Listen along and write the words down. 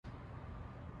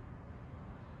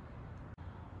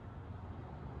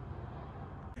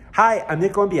Hi, I'm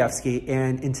Nick Golebiewski,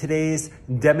 and in today's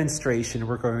demonstration,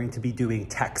 we're going to be doing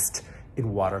text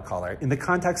in watercolor in the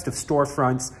context of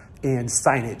storefronts and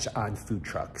signage on food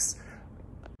trucks.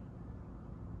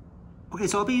 Okay,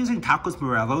 so I'll be using Tacos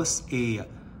Morelos, a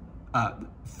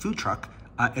food truck,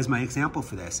 as my example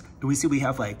for this. And we see we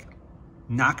have like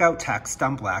knockout text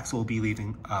on black, so we'll be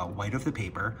leaving white of the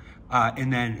paper.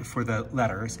 And then for the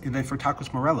letters, and then for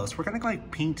Tacos Morelos, we're gonna like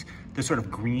paint the sort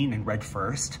of green and red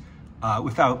first,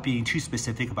 without being too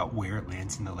specific about where it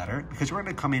lands in the letter, because we're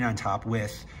gonna come in on top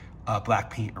with black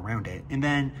paint around it. And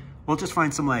then we'll just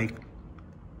find some like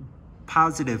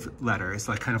positive letters,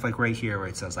 like kind of like right here where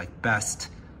it says like best,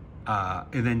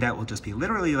 and then that will just be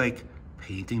literally like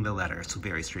painting the letter, so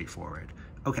very straightforward.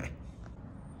 Okay.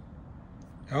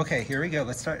 Okay, here we go,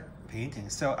 let's start painting.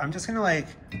 So I'm just gonna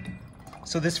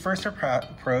so this first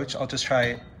approach, I'll just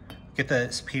try get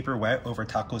the paper wet over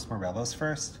Tacos Morelos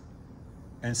first.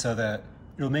 And so that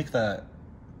it'll make the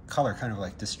color kind of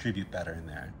like distribute better in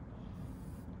there.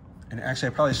 And actually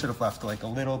I probably should have left like a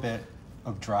little bit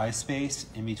of dry space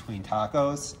in between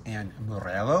Tacos and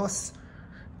Morelos.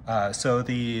 So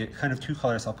the kind of two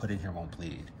colors I'll put in here won't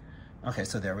bleed. Okay,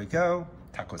 so there we go,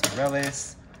 Tacos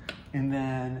Morelos. And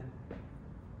then,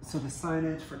 so the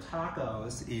signage for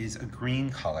Tacos is a green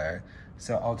color.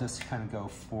 So I'll just kind of go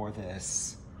for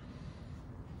this.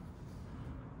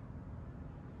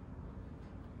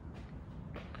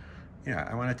 Yeah,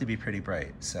 I want it to be pretty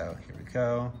bright. So here we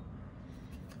go.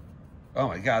 Oh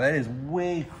my God, that is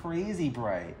way crazy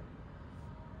bright.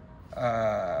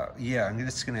 Yeah, I'm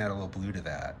just gonna add a little blue to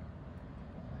that.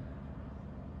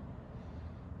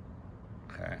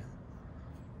 Okay.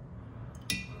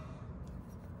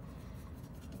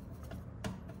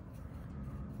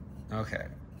 Okay,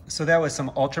 so that was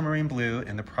some ultramarine blue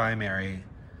in the primary,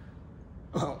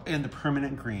 and the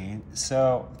permanent green.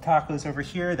 So Tacos over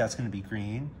here, that's gonna be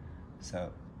green.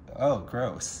 So, oh,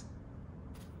 gross.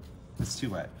 It's too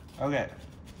wet. Okay.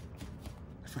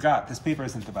 I forgot, this paper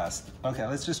isn't the best. Okay,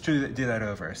 let's just do that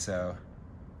over. So,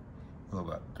 a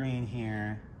little bit green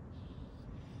here.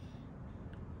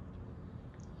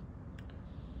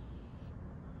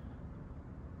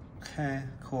 Okay,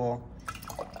 cool.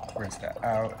 Rinse that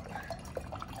out.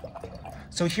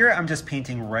 So here I'm just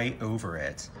painting right over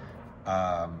it.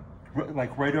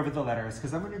 Like right over the letters,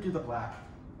 because I'm gonna do the black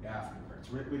afterwards.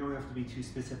 We don't have to be too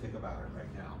specific about it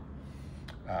right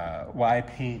now. Why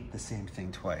paint the same thing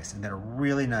twice? And then a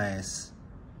really nice,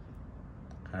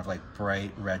 kind of like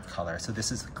bright red color. So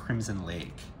this is Crimson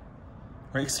Lake,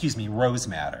 or excuse me, Rose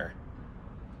Madder.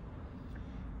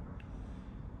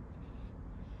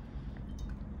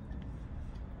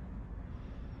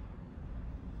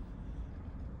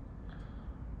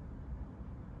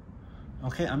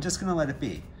 Okay, I'm just gonna let it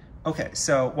be. Okay,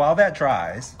 so while that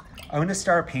dries, I'm gonna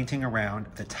start painting around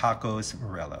the Tacos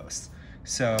Morelos.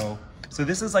 So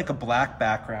this is like a black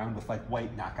background with like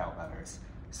white knockout letters.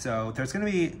 So there's gonna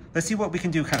be, let's see what we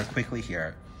can do kind of quickly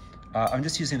here. I'm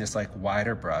just using this like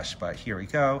wider brush, but here we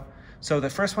go. So the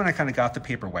first one I kind of got the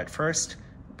paper wet first,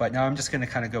 but now I'm just gonna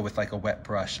kind of go with like a wet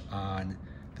brush on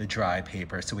the dry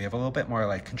paper. So we have a little bit more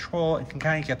like control and can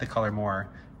kind of get the color more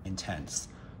intense.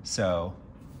 So,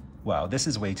 wow, this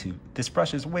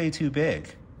brush is way too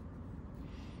big.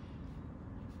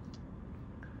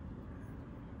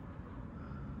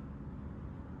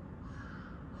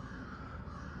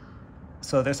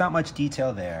 So there's not much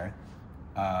detail there.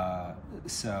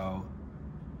 So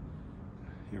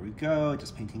here we go,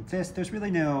 just painting this. There's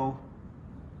really no,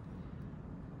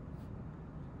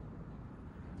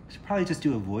 I should probably just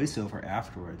do a voiceover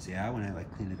afterwards, yeah, when I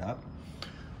like clean it up.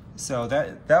 So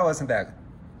that wasn't that,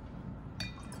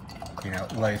 you know,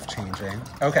 life-changing.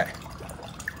 Okay.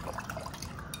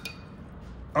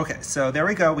 Okay, so there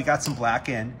we go, we got some black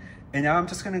in. And now I'm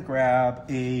just gonna grab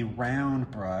a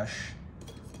round brush.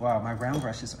 Wow, my round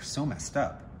brushes are so messed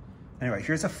up. Anyway,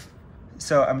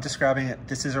 so I'm just grabbing it.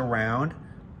 This is a round,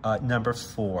 number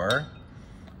 4.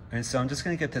 And so I'm just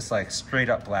gonna get this like straight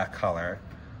up black color.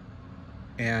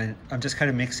 And I'm just kind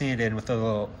of mixing it in with a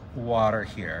little water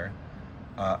here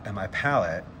in my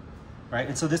palette, right?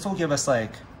 And so this will give us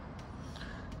like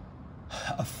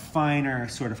a finer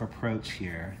sort of approach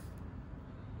here.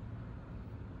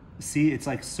 See, it's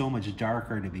like so much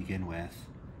darker to begin with.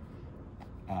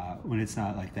 When it's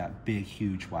not like that big,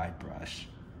 huge, wide brush.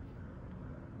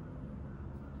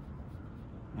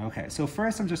 Okay, so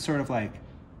first I'm just sort of like,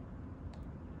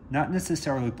 not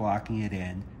necessarily blocking it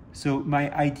in. So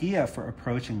my idea for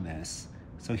approaching this,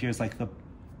 so here's like the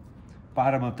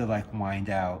bottom of the like wind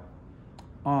out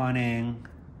awning.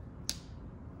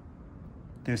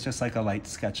 There's just like a light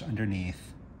sketch underneath.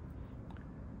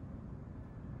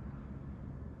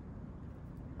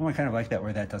 Oh, I kind of like that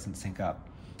where that doesn't sync up.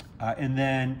 And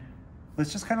then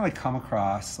let's just kind of like come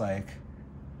across like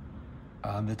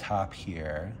on the top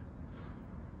here.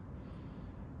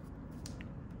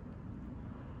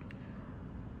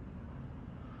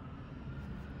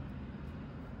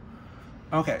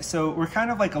 Okay, so we're kind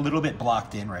of like a little bit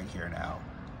blocked in right here now.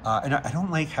 And I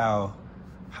don't like how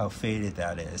faded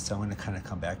that is, so I'm gonna kind of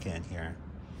come back in here.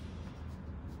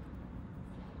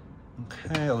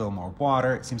 Okay, a little more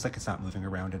water. It seems like it's not moving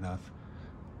around enough.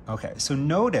 Okay, so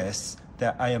notice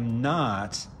that I am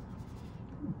not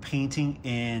painting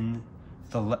in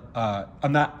the,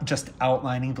 I'm not just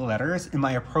outlining the letters, and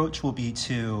my approach will be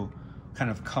to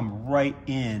kind of come right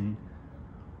in.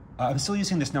 I'm still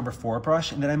using this number 4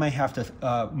 brush, and then I might have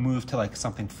to move to like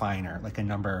something finer, like a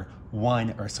number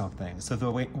 1 or something. So the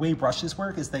way brushes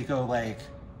work is they go like,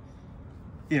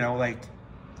 you know, like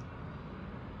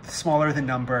smaller the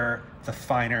number, the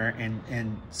finer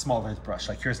and smaller the brush.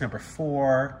 Like here's number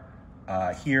 4,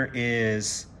 here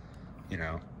is, you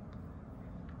know,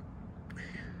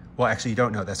 well, actually you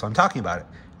don't know, that's why I'm talking about it.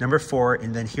 Number 4,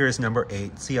 and then here's number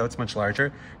 8. See how it's much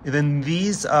larger? And then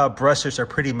these brushes are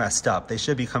pretty messed up. They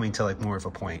should be coming to like more of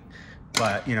a point,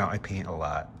 but you know, I paint a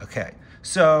lot. Okay,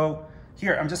 so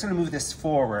here, I'm just gonna move this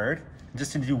forward. I'm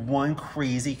just gonna do one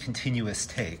crazy continuous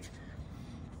take.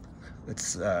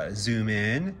 Let's zoom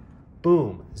in.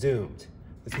 Boom, zoomed.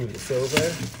 Let's move this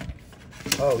over.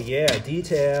 Oh yeah,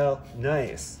 detail,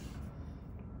 nice.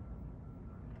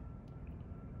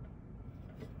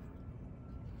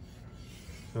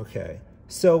 Okay,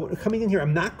 so coming in here,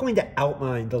 I'm not going to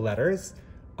outline the letters,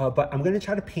 but I'm gonna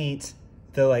try to paint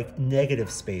the like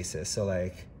negative spaces. So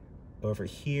like over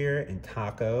here in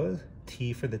tacos,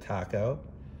 T for the taco,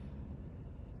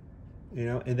 you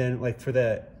know, and then like for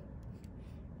the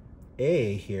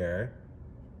A here,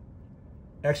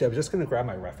 actually, I'm just gonna grab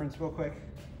my reference real quick,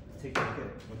 take a look at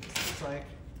what this looks like.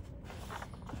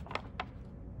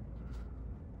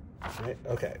 All right,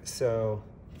 okay, so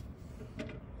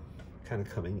kind of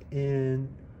coming in.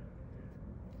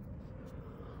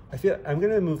 I feel I'm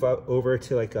gonna move over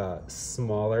to like a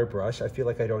smaller brush. I feel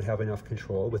like I don't have enough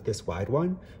control with this wide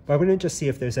one, but I'm gonna just see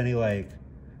if there's any like,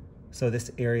 so this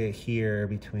area here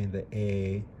between the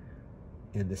A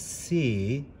and the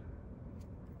C,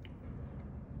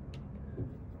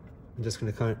 I'm just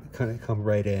gonna kind of come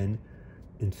right in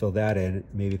and fill that in.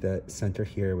 Maybe the center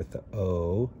here with the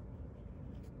O.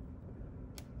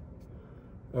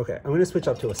 Okay, I'm gonna switch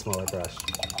up to a smaller brush.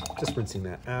 Just rinsing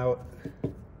that out.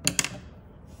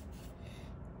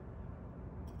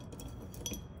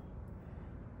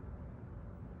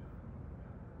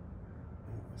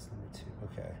 That's number 2,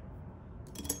 okay.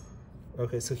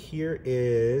 Okay, so here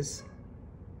is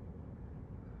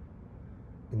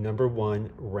number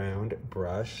 1 round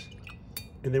brush.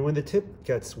 And then when the tip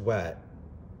gets wet,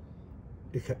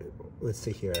 let's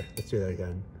see here, let's do that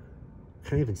again.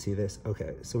 Can't even see this.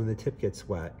 Okay, so when the tip gets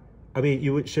wet, I mean,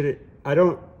 you shouldn't, I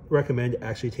don't recommend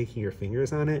actually taking your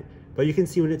fingers on it, but you can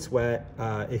see when it's wet,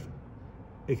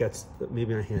 it gets,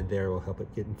 maybe my hand there will help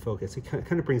it get in focus. It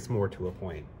kind of brings more to a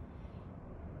point.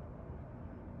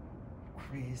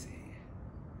 Crazy.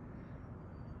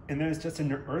 And there's just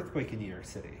an earthquake in New York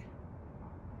City.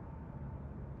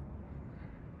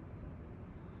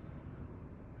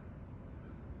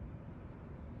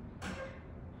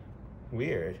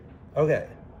 Weird. Okay.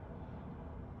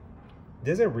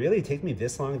 Does it really take me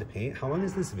this long to paint? How long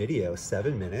is this video?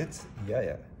 7 minutes?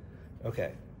 Yeah.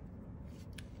 Okay.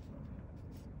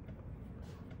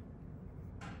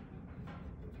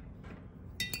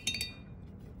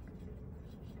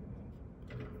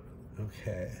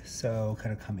 Okay, so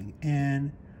kind of coming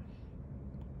in.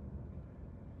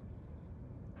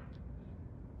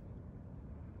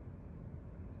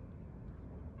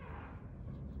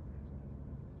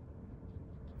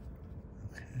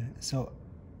 So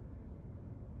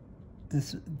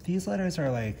these letters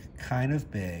are like kind of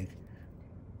big.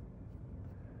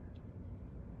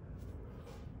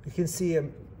 You can see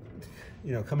them,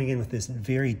 you know, coming in with this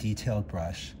very detailed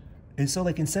brush. And so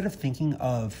like instead of thinking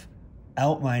of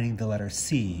outlining the letter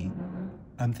C,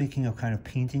 I'm thinking of kind of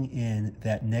painting in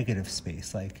that negative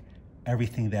space, like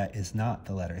everything that is not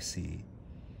the letter C.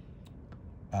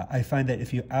 I find that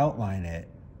if you outline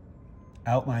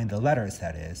the letters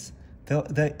that is,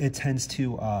 it tends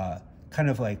to kind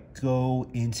of like go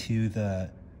into the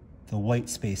white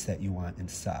space that you want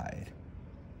inside.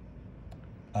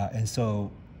 And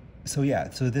so yeah,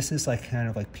 so this is like kind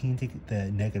of like painting the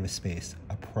negative space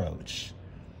approach.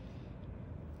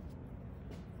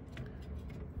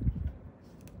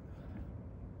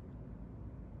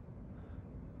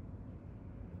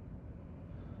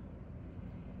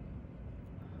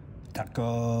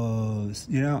 Tacos.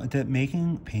 You know,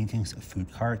 making paintings of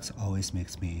food carts always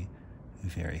makes me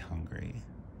very hungry.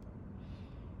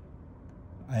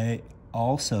 I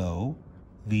also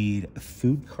lead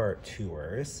food cart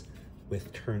tours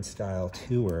with Turnstile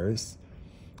Tours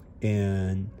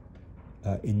and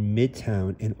in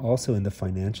Midtown and also in the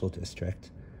financial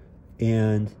district.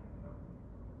 And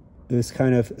it was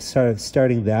kind of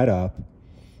starting that up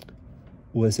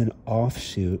was an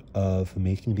offshoot of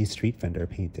making these street vendor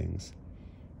paintings.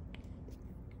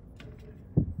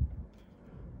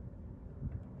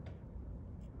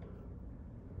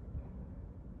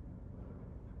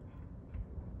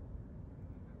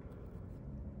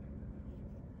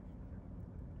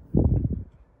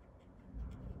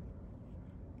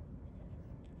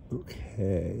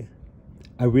 Okay.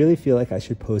 I really feel like I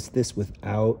should post this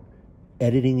without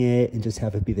editing it and just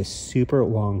have it be this super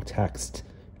long text.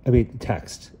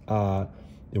 Text. There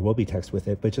will be text with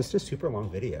it, but just a super long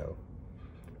video.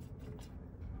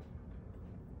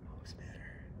 What's the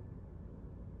matter?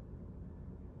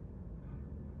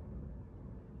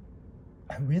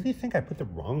 I really think I put the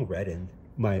wrong red in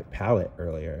my palette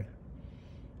earlier.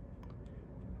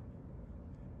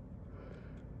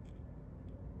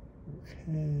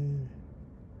 Okay.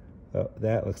 Oh,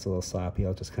 that looks a little sloppy.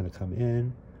 I'll just kind of come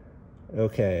in.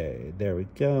 Okay, there we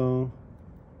go.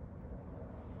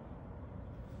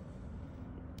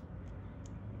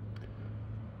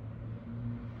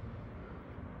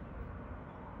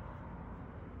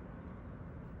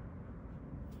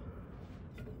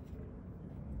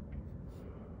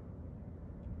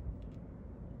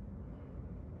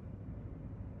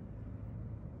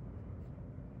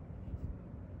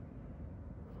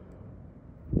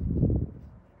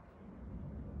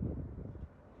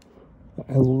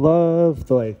 I love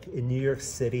the in New York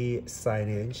City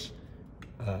signage,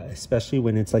 especially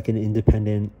when it's like an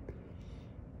independently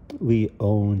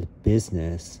owned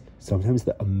business. Sometimes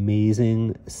the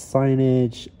amazing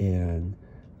signage and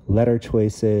letter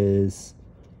choices,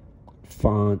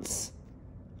 fonts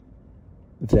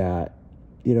that,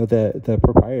 you know, the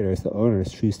proprietors, the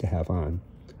owners choose to have on.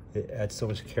 It adds so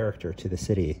much character to the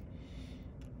city.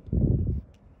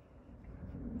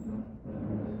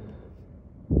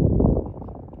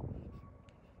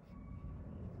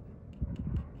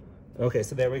 Okay,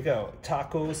 so there we go.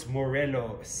 Tacos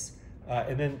Morelos.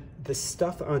 And then the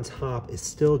stuff on top is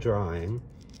still drying.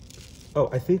 Oh,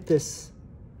 I think this...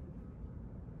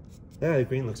 Yeah, the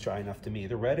green looks dry enough to me.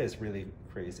 The red is really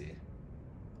crazy.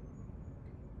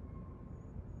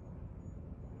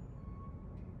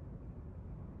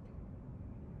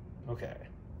 Okay.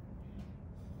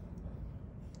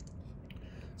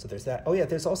 So there's that. Oh yeah,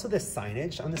 there's also this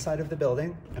signage on the side of the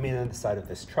building. On the side of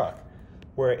this truck,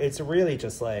 where it's really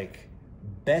just like,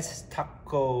 best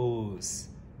tacos.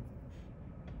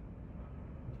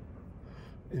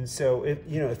 And so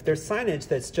if there's signage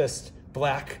that's just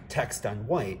black text on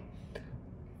white,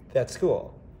 that's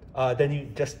cool. Then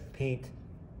you just paint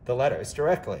the letters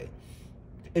directly.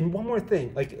 And one more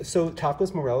thing, so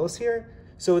Tacos Morelos here,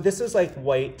 so this is like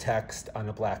white text on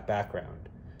a black background.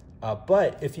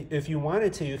 But if you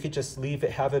wanted to, you could just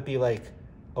have it be like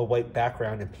a white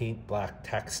background and paint black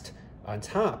text on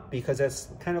top, because that's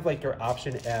kind of like your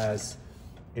option as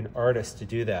an artist to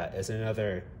do that, as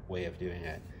another way of doing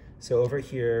it. So over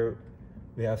here,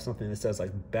 we have something that says like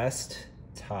best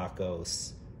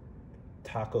tacos,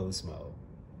 Tacos Mo.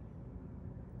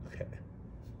 Okay.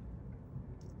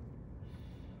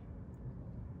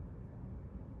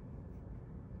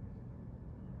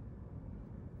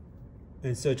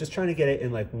 And so just trying to get it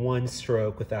in like one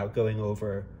stroke without going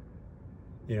over,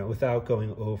 without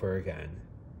going over again.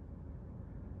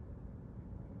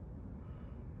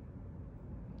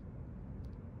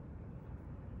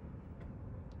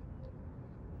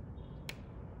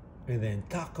 And then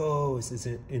tacos is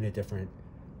in a different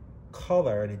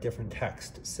color and a different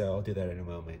text. So I'll do that in a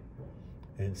moment.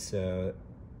 And so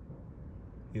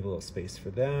leave a little space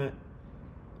for that.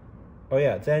 Oh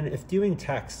yeah, then if doing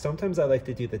text, sometimes I like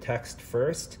to do the text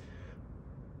first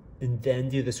and then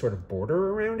do the sort of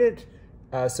border around it,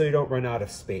 so you don't run out of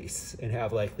space and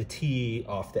have like the T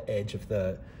off the edge of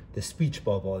the speech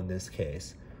bubble in this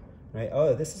case, right?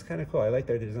 Oh, this is kind of cool. I like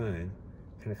their design.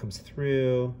 Kind of comes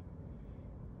through,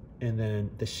 and then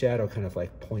the shadow kind of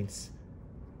like points,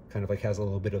 kind of like has a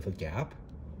little bit of a gap.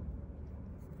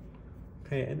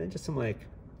 Okay, and then just some like,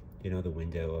 the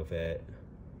window of it.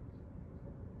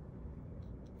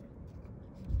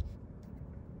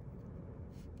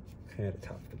 Okay, at the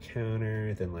top of the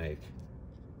counter, then like,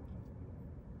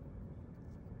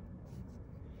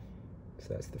 so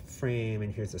that's the frame,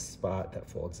 and here's a spot that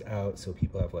folds out so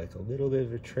people have like a little bit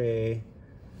of a tray.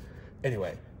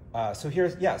 Anyway, So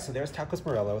here's, yeah, so there's Tacos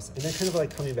Morelos, and then kind of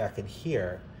like coming back in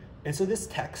here. And so this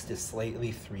text is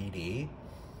slightly 3D.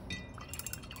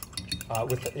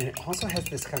 And it also has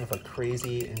this kind of a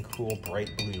crazy and cool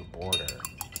bright blue border.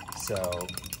 So,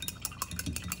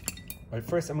 but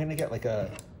first I'm gonna get like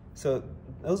so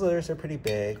those letters are pretty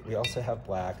big. We also have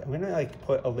black. I'm gonna like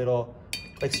put a little,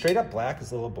 like straight up black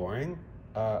is a little boring.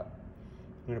 I'm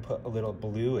gonna put a little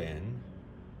blue in.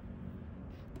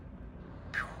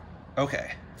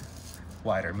 Okay,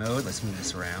 wider mode, let's move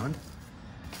this around.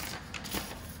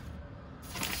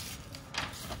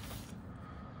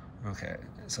 Okay,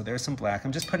 so there's some black.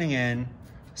 I'm just putting in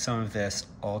some of this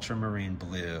ultramarine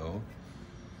blue,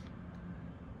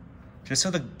 just so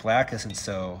the black isn't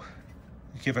so,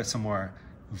 give it some more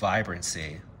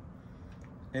vibrancy.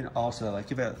 And also like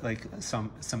give it like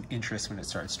some interest when it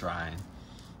starts drying.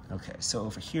 Okay, so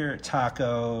over here,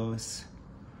 tacos.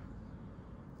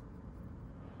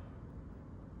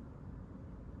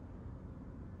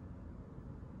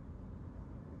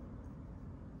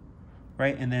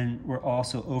 Right, and then we're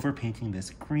also overpainting this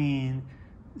green,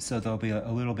 so there'll be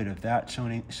a little bit of that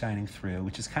shining through,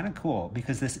 which is kind of cool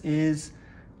because this is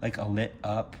like a lit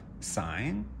up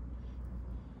sign.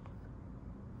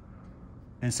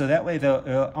 And so that way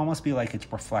it'll almost be like it's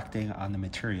reflecting on the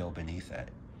material beneath it.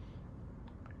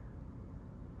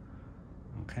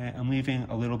 Okay, I'm leaving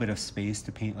a little bit of space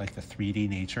to paint like the 3D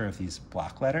nature of these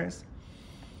block letters.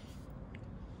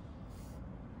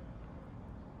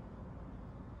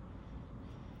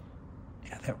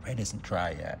 That red isn't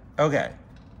dry yet. Okay.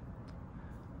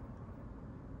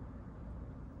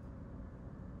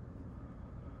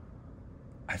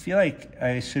 I feel like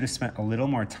I should have spent a little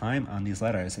more time on these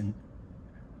letters and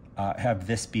have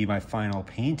this be my final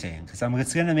painting, because I'm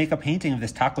just gonna make a painting of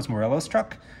this Tacos Morelos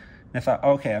truck. And I thought,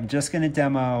 okay, I'm just gonna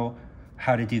demo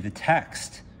how to do the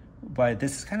text, but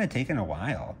this is kind of taking a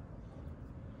while.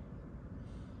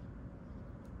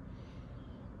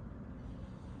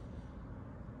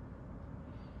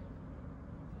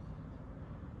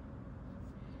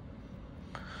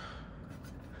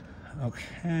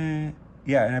 Okay,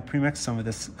 yeah, and I pre-mixed some of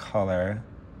this color.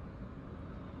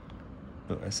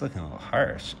 Oh, it's looking a little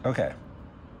harsh. Okay.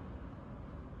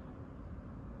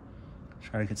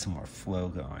 Try to get some more flow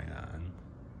going on.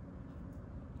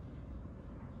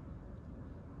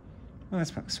 Oh,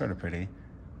 that's sort of pretty.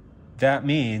 That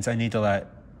means I need to let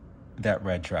that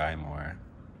red dry more.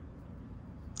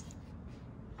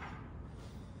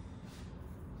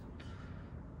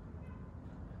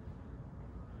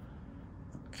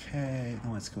 Okay,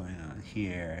 and what's going on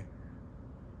here?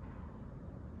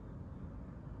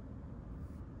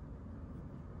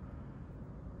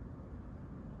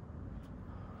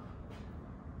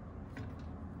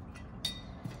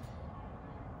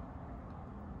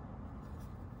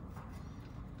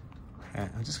 Okay,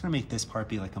 I'm just gonna make this part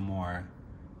be like a more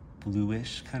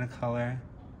bluish kind of color,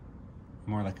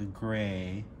 more like a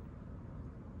gray.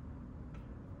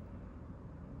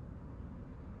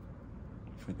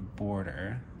 For the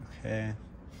border, okay.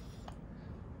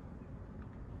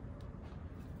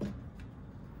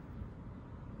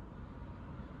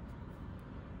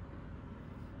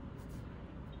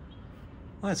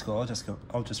 Well, that's cool.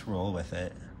 I'll just roll with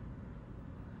it.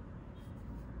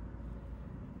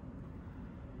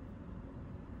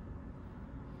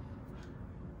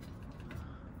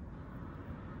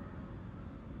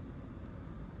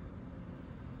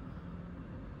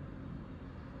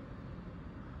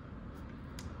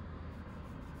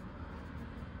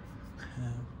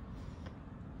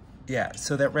 Yeah,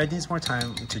 so that red needs more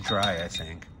time to dry, I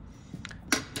think.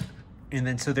 And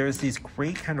then so there's these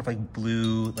great kind of like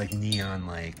blue, like neon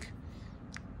like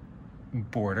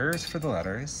borders for the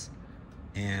letters.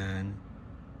 And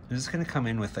I'm just gonna come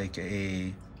in with like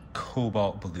a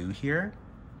cobalt blue here.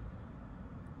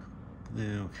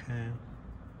 Blue, okay.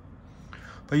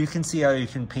 But you can see how you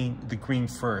can paint the green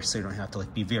first, so you don't have to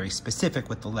like be very specific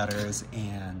with the letters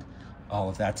and all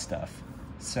of that stuff.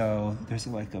 So there's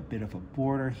like a bit of a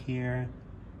border here.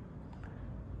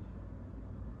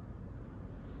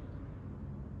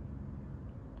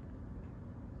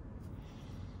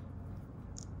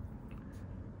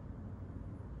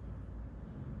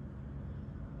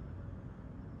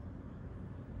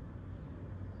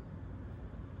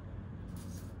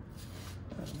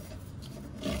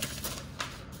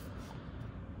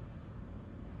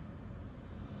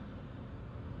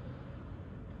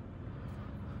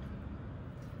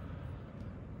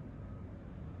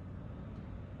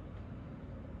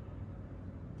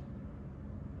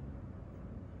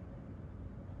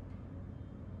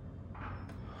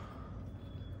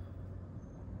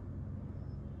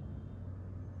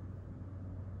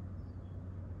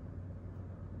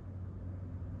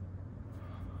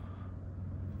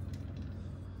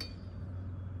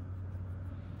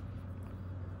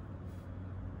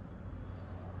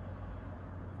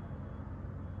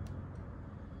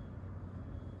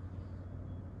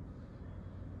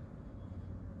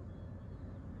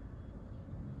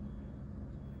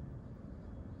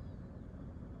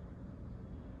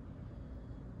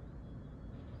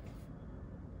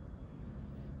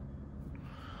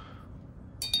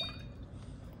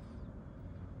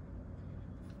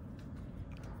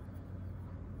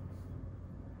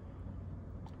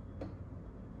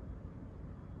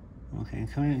 Okay,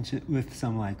 and coming in with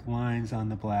some like lines on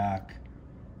the black.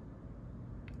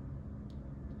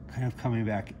 Kind of coming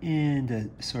back in to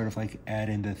sort of like add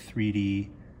in the 3D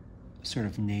sort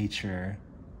of nature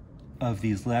of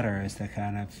these letters that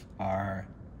kind of are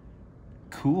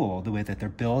cool, the way that they're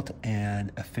built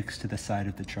and affixed to the side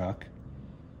of the truck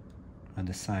on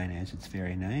the signage. It's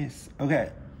very nice.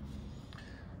 Okay.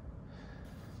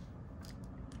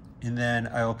 And then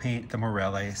I will paint the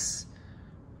Morelos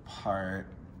part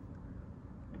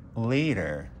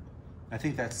later. I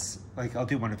think that's like, I'll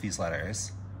do one of these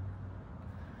letters.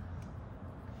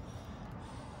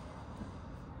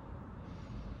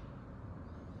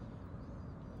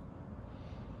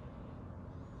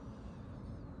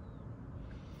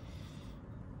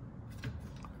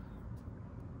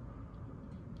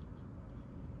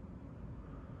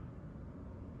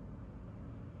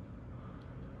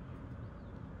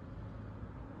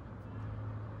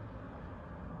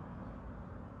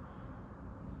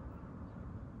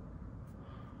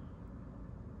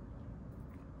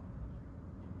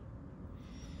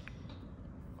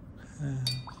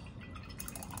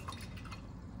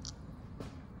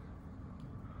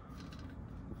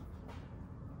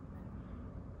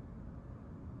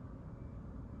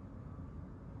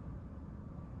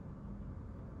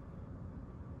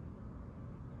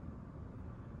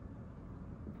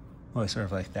 Oh, sort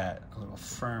of like that, a little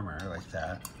firmer like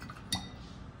that.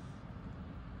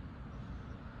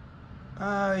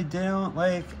 I don't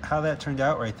like how that turned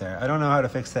out right there. I don't know how to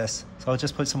fix this. So I'll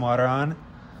just put some water on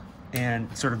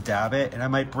and sort of dab it, and I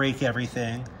might break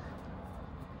everything.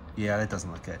 Yeah, that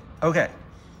doesn't look good. Okay,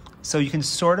 so you can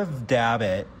sort of dab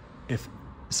it if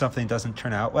something doesn't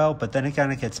turn out well, but then it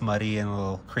kind of gets muddy and a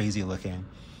little crazy looking.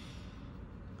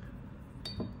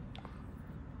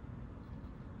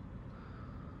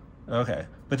 Okay,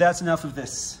 but that's enough of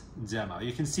this demo.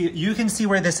 You can see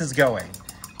where this is going.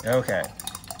 Okay,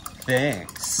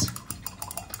 thanks.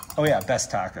 Oh yeah,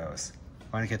 best tacos.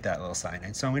 I want to get that little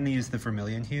signage. So I'm going to use the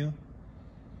vermilion hue.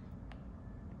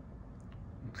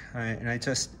 Okay, and I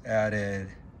just added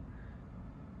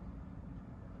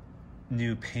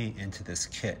new paint into this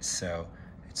kit, so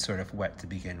it's sort of wet to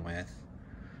begin with.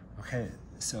 Okay,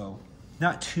 so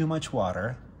not too much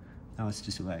water. Now let's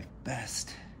just do like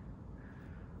best.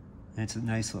 And it's a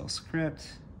nice little script.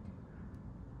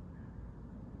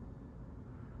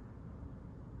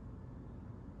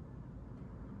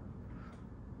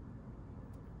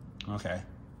 Okay.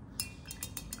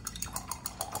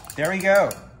 There we go.